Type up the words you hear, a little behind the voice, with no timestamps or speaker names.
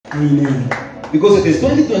Amen. Because it is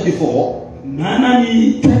 2024. Maana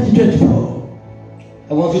ni 2024.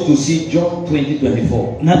 I want you to see John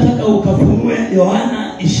 20:24. Nataka ukafunue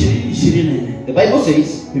Yohana 20:24. The Bible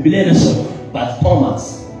says, Biblia inasema, but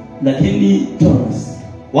Thomas, lakini Thomas,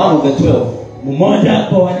 one of the 12, mmoja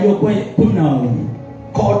kwa waliokuwa 12,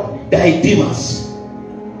 called Didymus,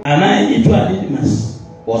 anayeitwa Didymus,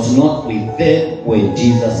 was not with them when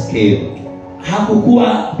Jesus came.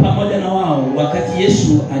 Hakukuwa pamoja na wao wakati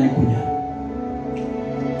Yesu alikuja.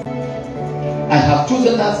 I have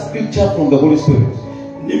chosen that scripture from the Holy Spirit.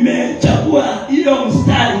 Nimechagua ile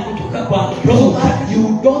mstari kutoka kwa Roho So that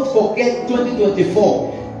you don't forget 2024.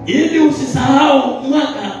 ili usisahau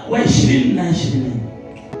mwaka wa 2020.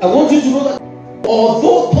 I want you to know that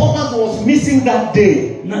although Thomas was missing that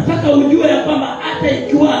day, nataka ujue ya kwamba hata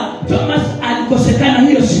ikiwa Thomas alikosekana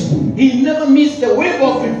hiyo siku, he never missed the wave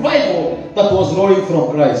of revival that was rolling from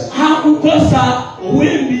Christ. hakukosa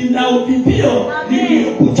wimbi na uvivio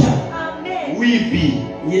lililokuja. Weepy.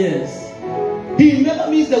 Yes. He never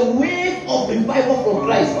missed the wave of revival from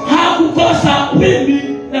Christ. Hakukosa wimbi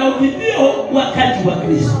na uvivio wakati wa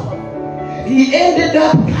Kristo. He ended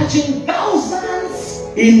up catching thousands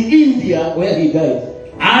in India where he died.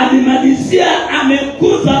 Alimalizia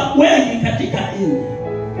amekuza wengi katika India.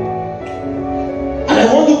 And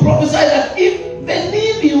I want to prophesy that if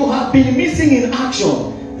any you have been missing in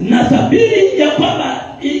action, natabiri ya kwamba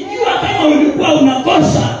ikiwa kama ulikuwa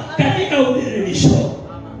unakosa katika udhihirisho,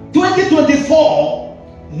 2024,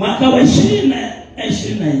 mwaka wa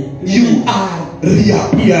 2020, you are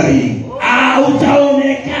reappearing.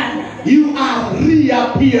 utaonekana. You are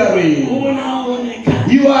reappearing.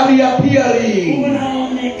 Unaonekana. You are reappearing.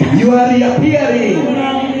 Unaonekana. You are reappearing.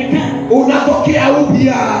 Unaonekana. Unatokea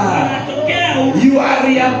upya. Unatokea upya. You are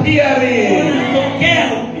reappearing. Unatokea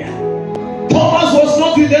upya. Thomas was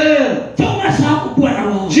not with them. Thomas hakukuwa na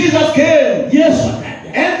wao. Jesus came. Yesu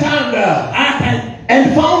akaja. Entered.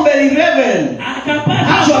 And found the 11.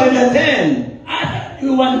 Actually the 10.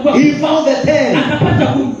 He found the 10.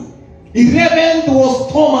 Akapata 10. 11th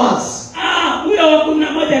was Thomas. Huyo wa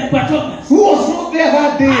 11 alikuwa Thomas. Who was not there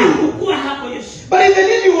that day. Hakukuwa hapo Yesu. But even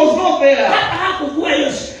if he was not there, hakukuwa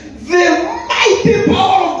Yesu. The mighty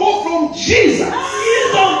power of God from Jesus.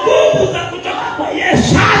 Hizo nguvu za kutoka kwa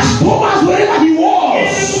Yesu. Touched Thomas wherever he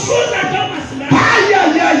was. Ilimguza Thomas na.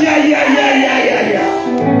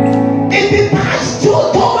 It touched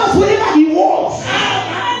Thomas wherever he was.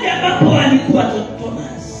 Mahali ambapo alikuwa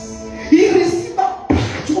Thomas. He received a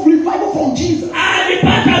touch of revival from Jesus.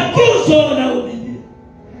 Alipata nguzo na uvivio.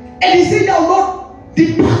 And he said, I will not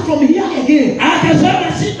depart from here again.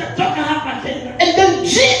 Akasema sitatoka hapa tena. And then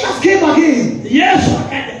Jesus came again. Yesu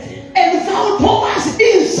akaja tena. And found Thomas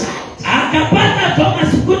inside. Akapata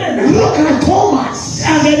Thomas kule na. Look at Thomas.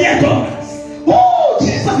 Angalia Thomas. Oh,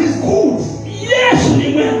 Jesus is good. Yesu ni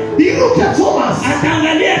mwema. He looked at Thomas.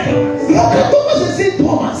 Akaangalia Thomas. Look at Thomas and said,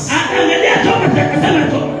 Thomas. Akaangalia Thomas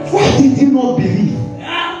akasema Thomas. Why did you not believe?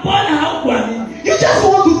 Mbona haukuamini? You just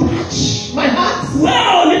want to touch my heart.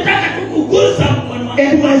 Wao unataka kukugusa mkono wangu.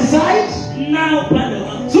 And my side. Na upande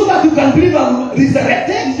wangu. So that you can believe I'm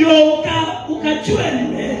resurrected. Ndio ukajua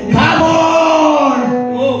nime. Come on.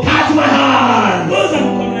 Touch my hand. Guza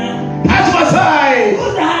mkono wangu. Touch my side.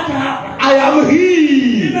 Guza hata hapa. I am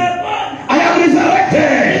healed. Nimepona. I am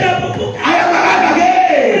resurrected. I am alive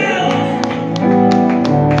again.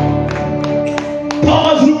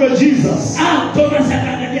 Thomas looked at Jesus. Thomas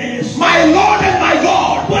akaangalia Yesu. My Lord and my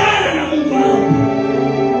God. Bwana na Mungu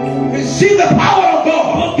wangu. Receive the power of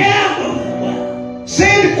God. Pokea nguvu za Bwana.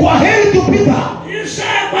 Said kwaheri to Peter.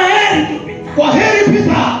 Kwaheri to Peter. Kwaheri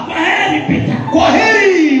Peter. Kwaheri Peter.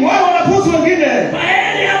 Kwaheri wale wanafunzi wengine.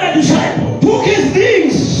 Kwaheri ama disciple. Took his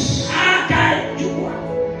things. Akachukua.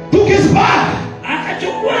 Took his bag.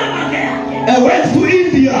 Akachukua bag yake. And went to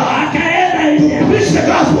India. Akaenda India. To preach the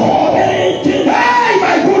gospel. Hey,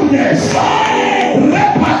 my goodness.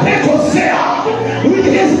 With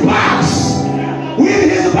his bags. With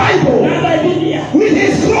his Bible. With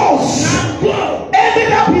his clothes.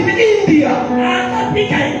 Ended up in India.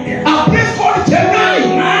 A place called Chennai.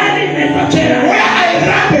 Where I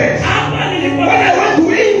landed. When I went to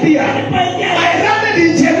India, I landed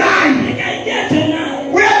in Chennai.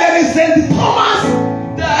 Where there is St. Thomas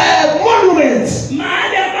monument.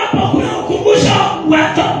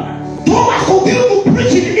 Thomas continued to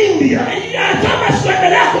preach in India.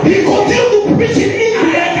 He continued to preach in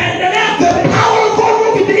India. The power of God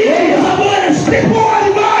moved in India. People are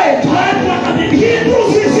revived.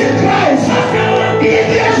 Hebrews received Christ.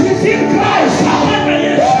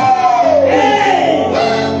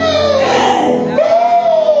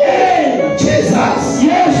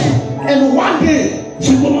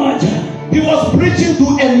 He was preaching to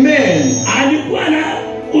a man. Alikuwa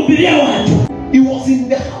anahubiria watu. He was in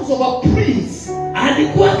the house of a prince.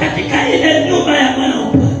 Alikuwa katika ile nyumba ya bwana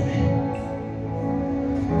mfalme.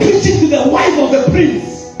 Preaching to the wife of the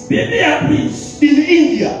prince. Bibi ya prince. In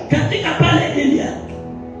India. Katika pale India.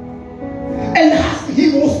 And as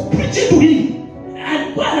he was preaching to him,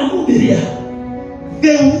 alikuwa anamhubiria.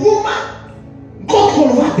 The woman got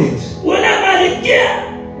converted. Wanamalikia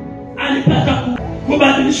alipata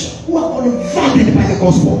kubadilishwa. Were converted by the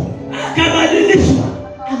gospel. Akabadilishwa.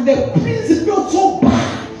 And the prince felt so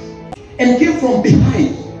bad and came from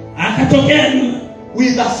behind. Akatokea nyuma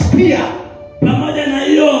with a spear. Pamoja na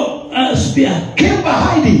hiyo spear. Came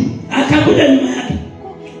behind him. Akakuja nyuma yake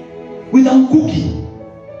with a cookie.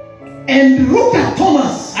 And looked at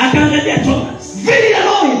Thomas. Akaangalia Thomas. Very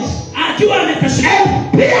annoyed. Akiwa amekasirika.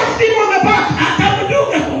 And pierced him on the back.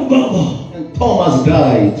 Akamdunga kwa mgongo. And Thomas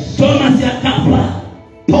died. Thomas akafa.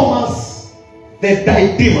 Thomas the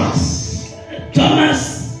Didymus.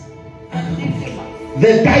 Thomas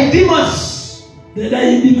the Didymus. The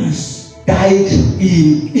Didymus died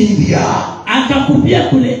in India. Akakufia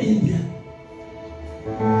kule India.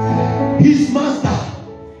 His master,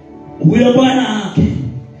 huyo bwana wake,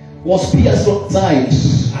 was pierced on side.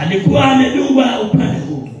 Alikuwa amedungwa upande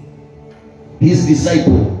huu. His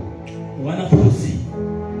disciple, wanafunzi,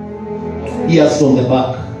 pierced on the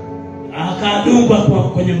back. Akadungwa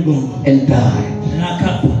kwenye mgongo. And died. Na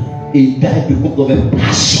akafa. He died because of the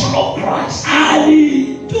passion of Christ.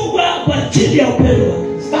 Alitungwa kwa ajili ya upendo wake.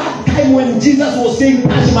 That time when Jesus was saying,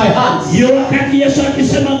 touch my hands. Hiyo wakati Yesu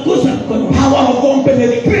akisema gusa mkono. Power of God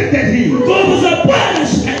penetrated him. Nguvu za Bwana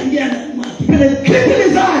zikaingia ndani mwake. Penetrated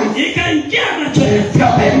his eyes. Ikaingia macho yake. He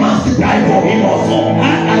felt I must die for him also.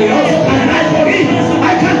 I also can die for him.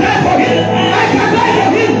 I can die for him. I can die for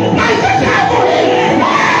him. I can die for him.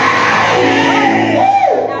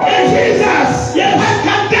 Jesus. Yes. I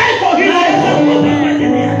can die for him also.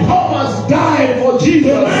 Thomas died for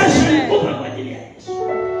Jesus.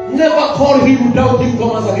 Never call him doubting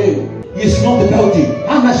Thomas again. He is not doubting.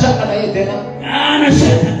 Ana shaka na yeye tena. Ana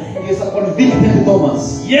shaka. He is a convicted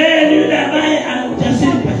Thomas. Yeye ni yule ambaye ana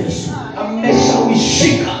ujasiri kwa Yesu.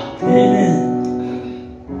 Ameshawishika. Amen.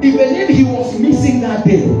 Even if he was missing that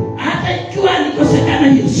day, hata ikiwa alikosekana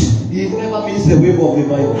Yesu, he never missed the wave of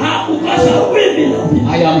revival. Hakukosa wimbi la uvivio.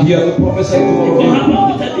 I am here to prophesy to all of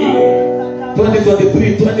you.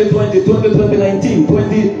 2023, 2020, 2019,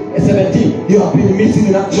 2017, you have been missing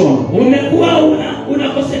in action. Umekuwa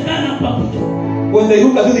unakosekana pamoja. When they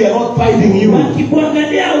look at you, they are not fighting you.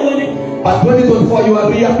 Wakikuangalia uone. But 2024, you are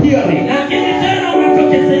reappearing. Lakini tena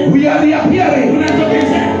unatokezea. We are reappearing.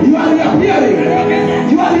 Unatokezea. You are reappearing.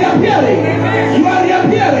 You are reappearing. You are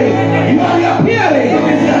reappearing. You are reappearing.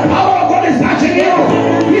 The power of God is touching you.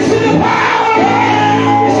 You see